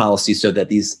shift policy so that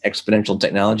these exponential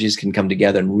technologies can come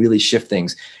together and really shift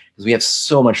things, because we have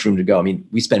so much room to go. I mean,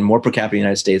 we spend more per capita in the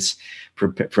United States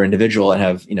per individual and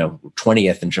have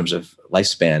 20th in terms of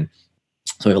lifespan.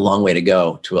 So we have a long way to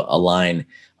go to align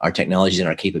our technologies and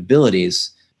our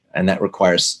capabilities, and that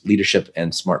requires leadership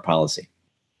and smart policy.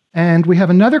 And we have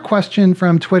another question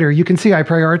from Twitter. You can see I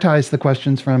prioritize the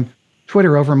questions from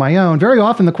Twitter over my own. Very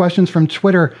often the questions from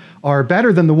Twitter are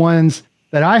better than the ones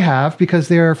that I have because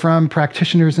they're from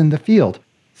practitioners in the field,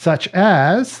 such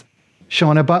as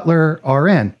Shauna Butler,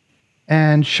 RN.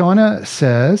 And Shauna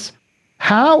says,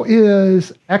 how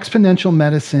is exponential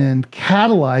medicine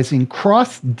catalyzing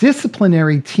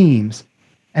cross-disciplinary teams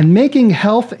and making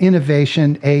health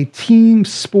innovation a team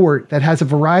sport that has a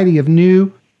variety of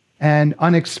new and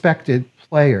unexpected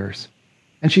players?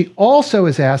 And she also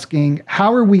is asking,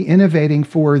 how are we innovating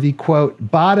for the, quote,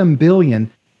 bottom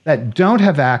billion that don't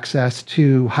have access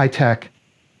to high-tech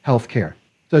healthcare?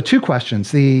 So 2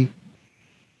 questions, the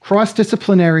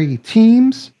cross-disciplinary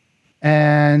teams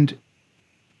and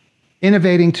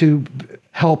innovating to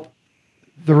help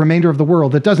the remainder of the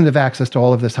world that doesn't have access to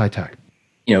all of this high-tech.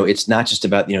 It's not just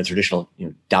about, traditional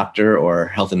doctor or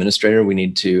health administrator. We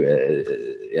need to,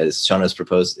 as Shauna's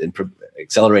proposed,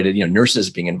 accelerated, nurses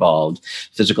being involved,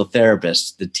 physical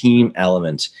therapists, the team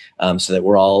element, so that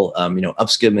we're all,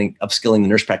 upskilling the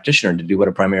nurse practitioner to do what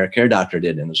a primary care doctor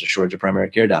did. And there's a shortage of primary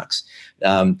care docs,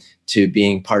 to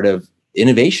being part of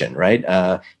innovation, right?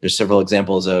 There's several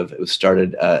examples of, it was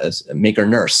started as Maker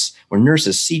Nurse, where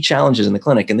nurses see challenges in the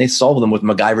clinic and they solve them with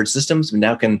MacGyver systems, but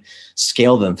now can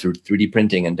scale them through 3D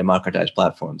printing and democratized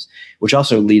platforms, which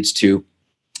also leads to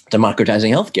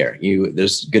democratizing healthcare.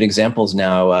 There's good examples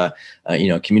now,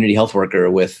 community health worker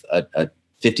with a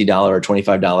 $50 or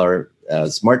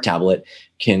 $25 smart tablet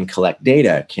can collect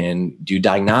data, can do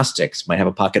diagnostics, might have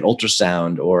a pocket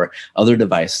ultrasound or other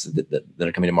device that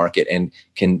are coming to market, and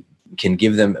can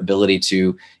give them ability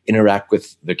to interact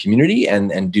with the community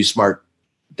and do smart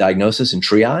diagnosis and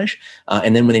triage.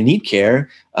 And then when they need care,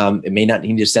 it may not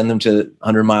need to send them to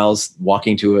 100 miles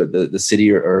walking to the city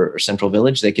or central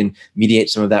village. They can mediate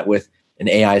some of that with an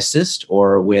AI assist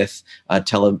or with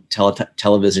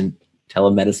telemedicine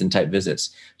type visits.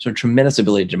 So a tremendous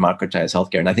ability to democratize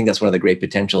healthcare. And I think that's one of the great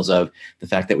potentials of the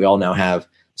fact that we all now have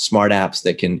smart apps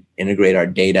that can integrate our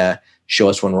data, show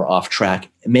us when we're off track,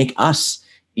 and make us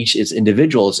each as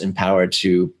individuals empowered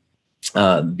to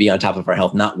be on top of our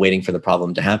health, not waiting for the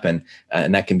problem to happen.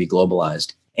 And that can be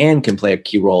globalized and can play a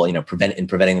key role, in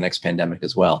preventing the next pandemic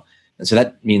as well. And so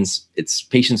that means it's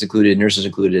patients included, nurses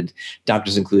included,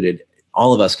 doctors included.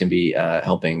 All of us can be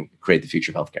helping create the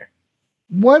future of healthcare.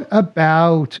 What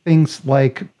about things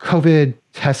like COVID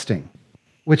testing,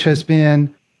 which has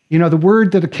been, the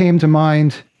word that came to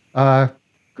mind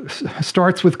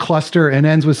starts with cluster and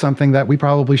ends with something that we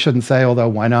probably shouldn't say, although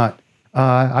why not?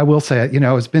 I will say it,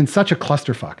 it's been such a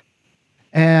clusterfuck.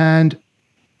 And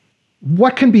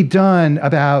what can be done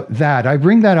about that? I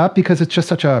bring that up because it's just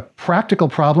such a practical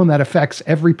problem that affects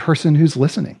every person who's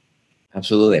listening.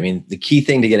 Absolutely. I mean, the key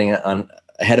thing to getting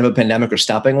ahead of a pandemic or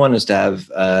stopping one is to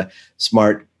have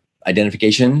smart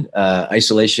identification,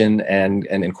 isolation,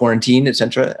 and quarantine, et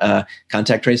cetera.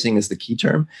 Contact tracing is the key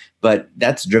term, but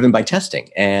that's driven by testing.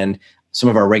 And some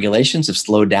of our regulations have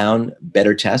slowed down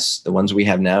better tests. The ones we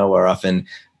have now are often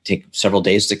take several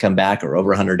days to come back or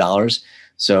over $100.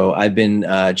 So I've been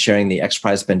chairing the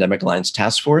XPRIZE Pandemic Alliance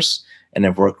Task Force, and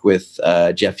I've worked with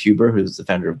Jeff Huber, who's the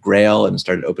founder of Grail and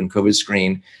started Open COVID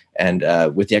Screen. And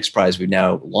with the XPRIZE, we've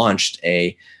now launched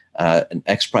a an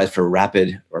X Prize for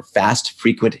rapid or fast,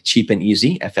 frequent, cheap, and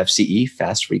easy, FFCE,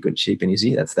 fast, frequent, cheap, and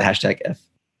easy. That's the hashtag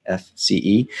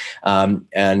FFCE.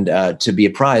 And to be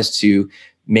a prize to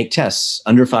make tests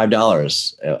under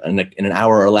 $5 in an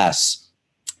hour or less.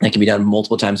 That can be done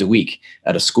multiple times a week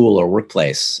at a school or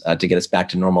workplace to get us back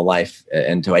to normal life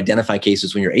and to identify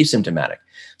cases when you're asymptomatic.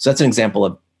 So that's an example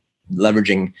of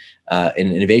leveraging an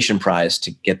innovation prize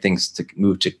to get things to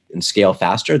move to and scale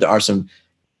faster. There are some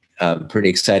pretty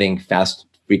exciting, fast,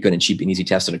 frequent, and cheap and easy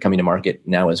tests that are coming to market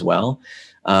now as well.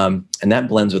 And that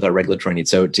blends with our regulatory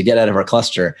needs. So to get out of our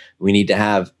cluster, we need to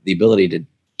have the ability to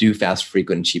do fast,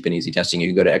 frequent, cheap, and easy testing. You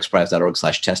can go to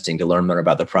xprize.org/testing to learn more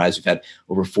about the prize. We've had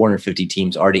over 450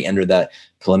 teams already enter that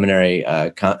preliminary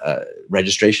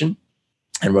registration.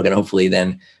 And we're going to hopefully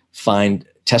then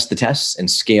test the tests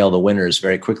and scale the winners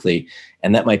very quickly.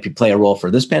 And that might play a role for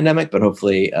this pandemic, but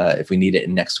hopefully if we need it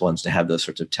in next ones to have those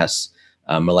sorts of tests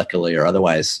molecularly or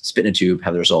otherwise, spit in a tube,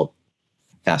 have the result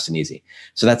fast and easy.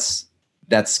 So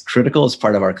that's critical as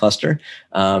part of our cluster.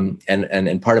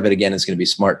 And part of it, again, is going to be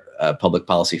smart public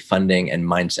policy funding and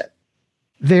mindset.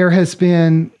 There has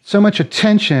been so much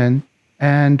attention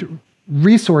and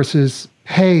resources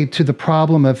paid to the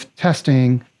problem of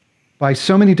testing by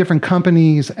so many different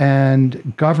companies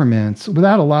and governments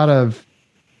without a lot of,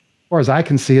 as far as I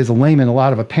can see as a layman, a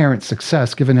lot of apparent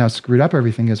success, given how screwed up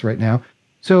everything is right now.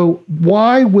 So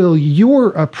why will your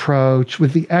approach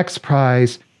with the X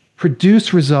Prize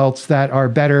produce results that are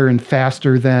better and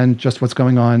faster than just what's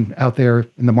going on out there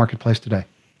in the marketplace today?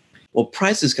 Well,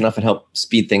 prizes can often help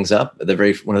speed things up.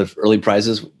 One of the early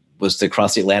prizes was to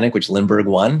cross the Atlantic, which Lindbergh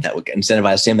won. That would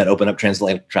incentivize him. That opened up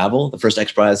transatlantic travel. The first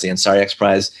X Prize, the Ansari X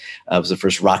Prize, was the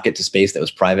first rocket to space that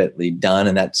was privately done,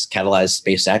 and that's catalyzed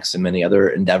SpaceX and many other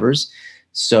endeavors.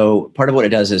 So part of what it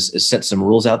does is set some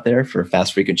rules out there for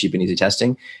fast, frequent, cheap, and easy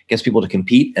testing, gets people to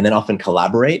compete and then often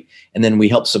collaborate. And then we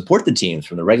help support the teams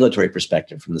from the regulatory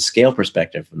perspective, from the scale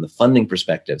perspective, from the funding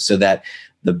perspective, so that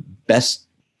the best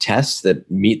tests that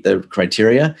meet the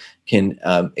criteria can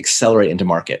accelerate into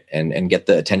market and get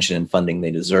the attention and funding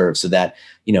they deserve. So that,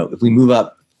 if we move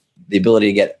up the ability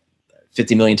to get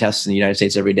 50 million tests in the United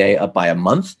States every day up by a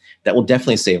month, that will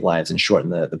definitely save lives and shorten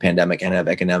the pandemic and have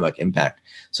economic impact.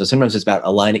 So sometimes it's about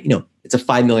aligning, it's a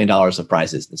 $5 million of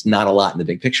prizes. It's not a lot in the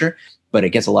big picture, but it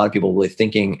gets a lot of people really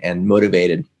thinking and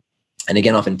motivated. And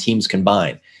again, often teams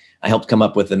combine. I helped come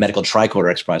up with the Medical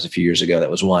Tricorder X Prize a few years ago. That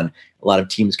was one. A lot of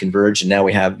teams converged, and now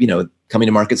we have, coming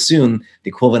to market soon, the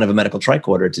equivalent of a medical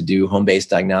tricorder to do home-based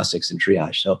diagnostics and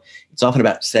triage. So it's often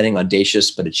about setting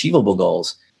audacious but achievable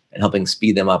goals and helping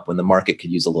speed them up when the market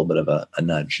could use a little bit of a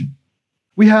nudge.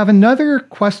 We have another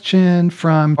question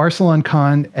from Arsalan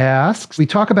Khan asks, we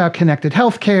talk about connected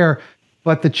healthcare,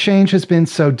 but the change has been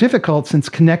so difficult since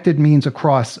connected means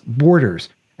across borders,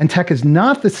 and tech is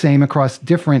not the same across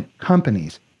different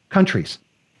countries.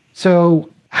 So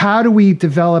how do we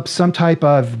develop some type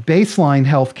of baseline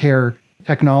healthcare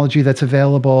technology that's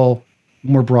available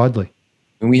more broadly?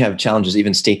 And we have challenges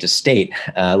even state to state,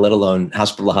 let alone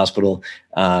hospital to hospital.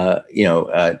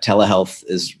 Telehealth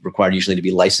is required usually to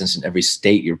be licensed in every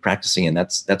state you're practicing in.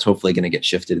 That's hopefully going to get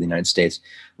shifted in the United States,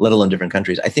 let alone different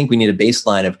countries. I think we need a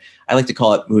baseline of, I like to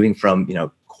call it moving from,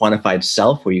 quantified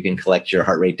self, where you can collect your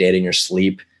heart rate data and your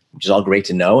sleep, which is all great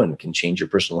to know and can change your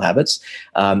personal habits.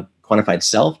 Quantified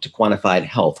self to quantified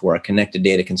health, where our connected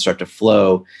data can start to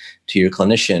flow to your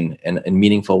clinician in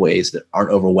meaningful ways that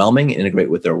aren't overwhelming and integrate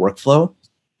with their workflow.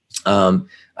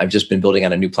 I've just been building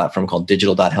out a new platform called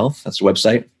digital.health. That's a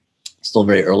website. Still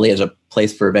very early, as a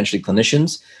place for eventually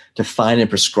clinicians to find and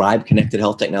prescribe connected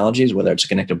health technologies, whether it's a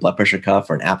connected blood pressure cuff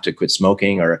or an app to quit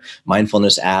smoking or a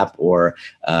mindfulness app or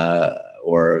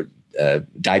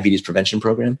diabetes prevention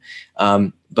program.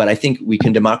 But I think we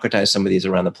can democratize some of these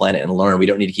around the planet and learn. We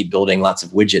don't need to keep building lots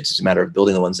of widgets. It's a matter of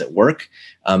building the ones that work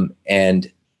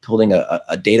and building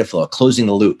a data flow, closing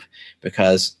the loop.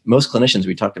 Because most clinicians,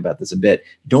 we talked about this a bit,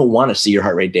 don't want to see your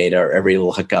heart rate data or every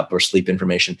little hiccup or sleep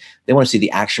information. They want to see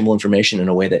the actionable information in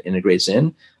a way that integrates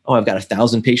in. Oh, I've got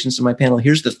 1,000 patients in my panel.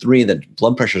 Here's the 3 that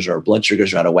blood blood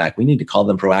sugars are out of whack. We need to call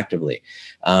them proactively.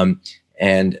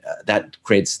 And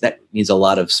that needs a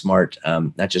lot of smart,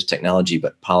 not just technology,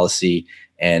 but policy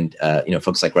and,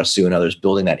 folks like Rasu and others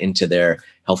building that into their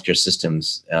healthcare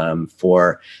systems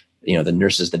for, the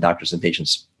nurses, the doctors, and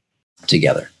patients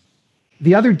together.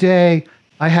 The other day,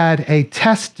 I had a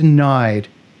test denied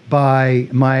by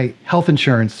my health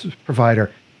insurance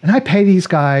provider. And I pay these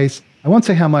guys, I won't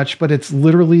say how much, but it's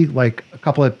literally like a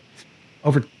couple of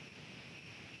over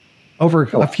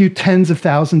a few tens of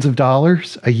thousands of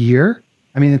dollars a year.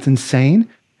 I mean, it's insane.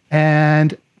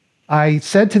 And I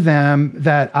said to them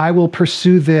that I will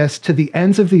pursue this to the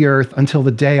ends of the earth until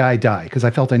the day I die, because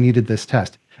I felt I needed this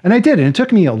test. And I did. And it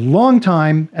took me a long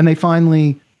time, and they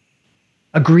finally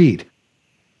agreed.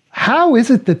 How is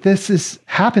it that this is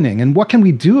happening, and what can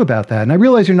we do about that? And I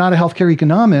realize you're not a healthcare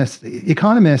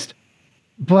economist,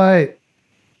 but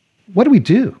what do we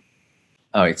do?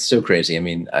 Oh, it's so crazy. I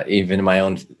mean, even in my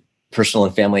own personal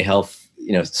and family health,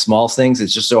 small things,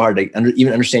 it's just so hard to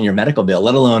even understand your medical bill,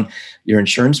 let alone your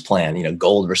insurance plan,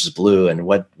 gold versus blue and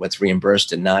what's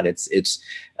reimbursed and not.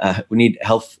 We need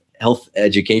health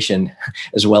education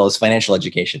as well as financial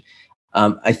education.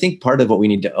 I think part of what we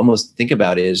need to almost think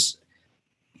about is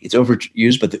it's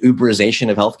overused, but the Uberization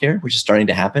of healthcare, which is starting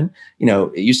to happen.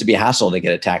 It used to be a hassle to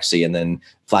get a taxi and then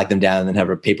flag them down and then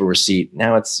have a paper receipt.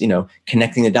 Now it's,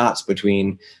 connecting the dots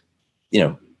between,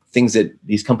 things that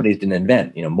these companies didn't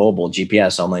invent, mobile,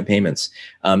 GPS, online payments.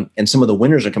 And some of the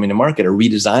winners are coming to market are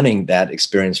redesigning that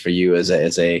experience for you as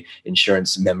a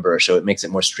insurance member. So it makes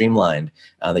it more streamlined,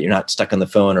 that you're not stuck on the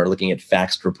phone or looking at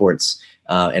faxed reports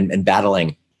and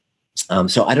battling.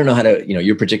 So I don't know how to,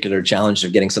 your particular challenge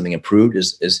of getting something approved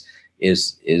is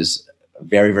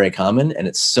very, very common. And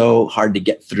it's so hard to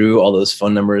get through all those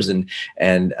phone numbers and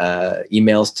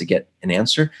emails to get an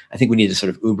answer. I think we need to sort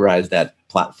of Uberize that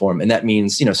platform. And that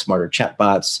means, smarter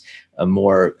chatbots,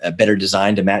 a better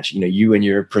design to match, you and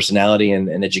your personality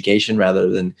and education rather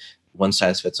than one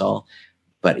size fits all.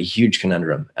 But a huge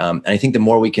conundrum. And I think the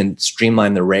more we can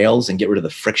streamline the rails and get rid of the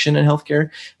friction in healthcare,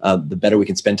 the better we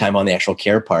can spend time on the actual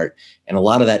care part. And a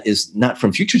lot of that is not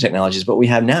from future technologies, but we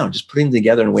have now, just putting them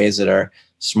together in ways that are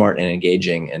smart and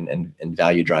engaging and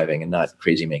value driving and not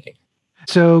crazy making.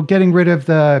 So getting rid of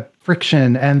the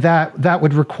friction, and that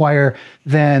would require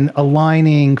then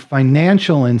aligning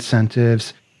financial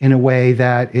incentives in a way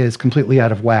that is completely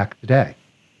out of whack today.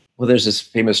 Well, there's this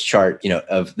famous chart,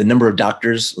 of the number of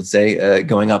doctors, let's say,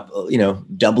 going up,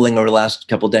 doubling over the last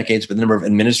couple of decades, but the number of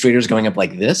administrators going up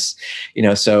like this,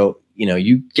 so,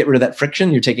 you get rid of that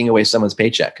friction, you're taking away someone's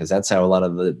paycheck, because that's how a lot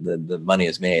of the money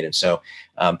is made. And so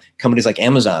companies like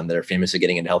Amazon that are famous at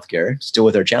getting into healthcare, still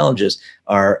with their challenges,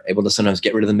 are able to sometimes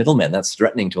get rid of the middleman. That's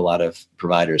threatening to a lot of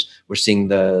providers. We're seeing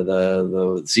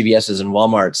the CVS's and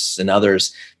Walmarts and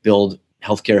others build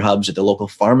healthcare hubs at the local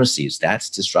pharmacies. That's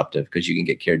disruptive because you can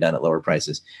get care done at lower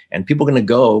prices. And people are going to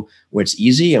go where it's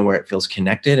easy and where it feels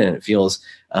connected and it feels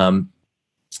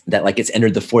that like it's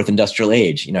entered the fourth industrial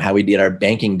age. How we get our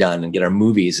banking done and get our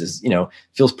movies is,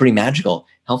 feels pretty magical.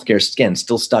 Healthcare, again,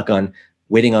 still stuck on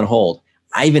waiting on hold.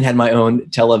 I even had my own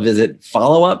televisit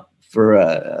follow-up for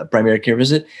a primary care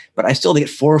visit, but I still get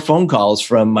 4 phone calls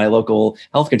from my local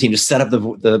healthcare team to set up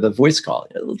the voice call.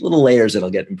 Little layers that'll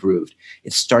get improved.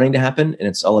 It's starting to happen, and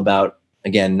it's all about,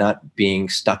 again, not being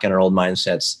stuck in our old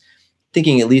mindsets,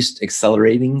 thinking at least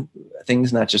accelerating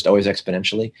things, not just always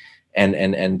exponentially, and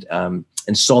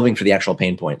solving for the actual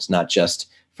pain points, not just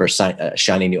for a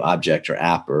shiny new object or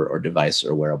app or device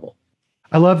or wearable.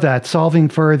 I love that, solving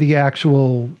for the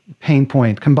actual pain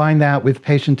point. Combine that with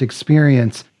patient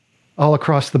experience all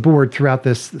across the board throughout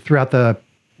the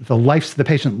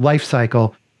patient life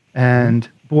cycle, and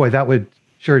boy, that would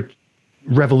sure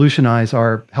revolutionize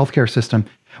our healthcare system.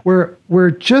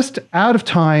 We're just out of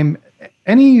time.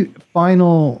 Any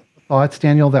final thoughts,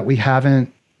 Daniel, that we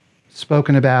haven't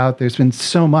spoken about? There's been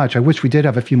so much. I wish we did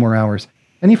have a few more hours.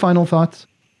 Any final thoughts?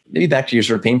 Maybe back to your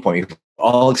sort of pain point. We've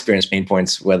all experienced pain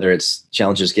points, whether it's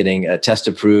challenges getting a test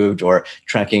approved or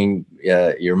tracking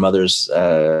your mother's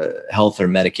health or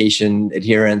medication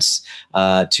adherence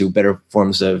to better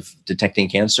forms of detecting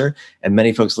cancer. And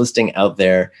many folks listening out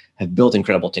there have built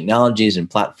incredible technologies and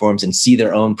platforms and see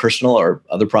their own personal or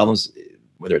other problems,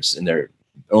 whether it's in their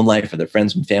own life or their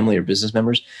friends and family or business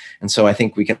members. And so I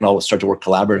think we can all start to work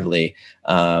collaboratively.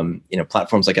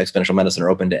 Platforms like Exponential Medicine are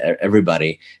open to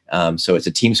everybody. So it's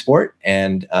a team sport.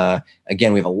 And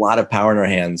again, we have a lot of power in our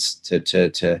hands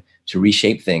to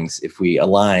reshape things if we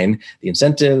align the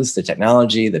incentives, the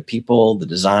technology, the people, the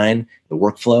design, the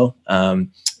workflow,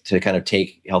 to kind of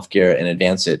take healthcare and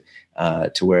advance it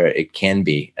to where it can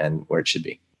be and where it should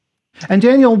be. And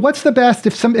Daniel, what's the best,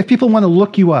 if people want to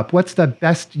look you up, what's the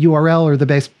best URL or the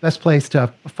best place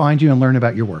to find you and learn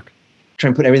about your work? Try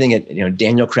and put everything at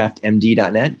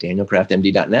danielkraftmd.net,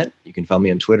 danielkraftmd.net. You can follow me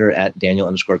on Twitter at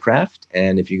Daniel_Kraft.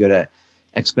 And if you go to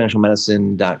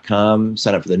exponentialmedicine.com,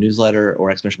 sign up for the newsletter, or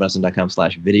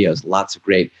exponentialmedicine.com/videos, lots of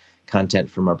great content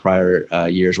from our prior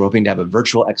years. We're hoping to have a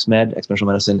virtual Exponential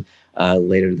Medicine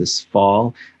later this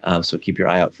fall. So keep your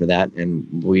eye out for that. And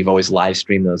we've always live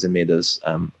streamed those and made those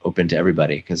open to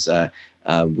everybody because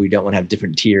we don't want to have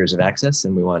different tiers of access,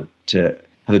 and we want to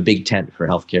have a big tent for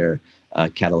healthcare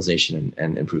catalyzation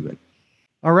and improvement.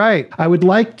 All right. I would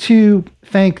like to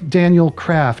thank Daniel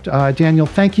Kraft. Daniel,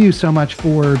 thank you so much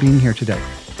for being here today.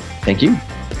 Thank you.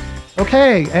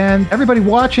 Okay, and everybody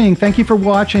watching, thank you for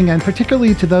watching, and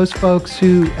particularly to those folks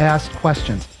who asked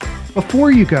questions.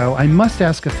 Before you go, I must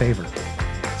ask a favor.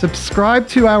 Subscribe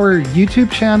to our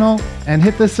YouTube channel and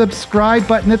hit the subscribe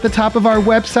button at the top of our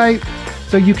website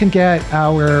so you can get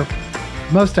our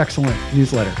most excellent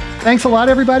newsletter. Thanks a lot,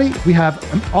 everybody. We have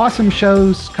awesome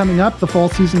shows coming up. The fall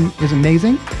season is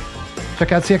amazing.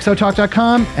 Check out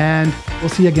cxotalk.com, and we'll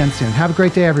see you again soon. Have a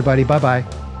great day, everybody.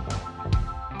 Bye-bye.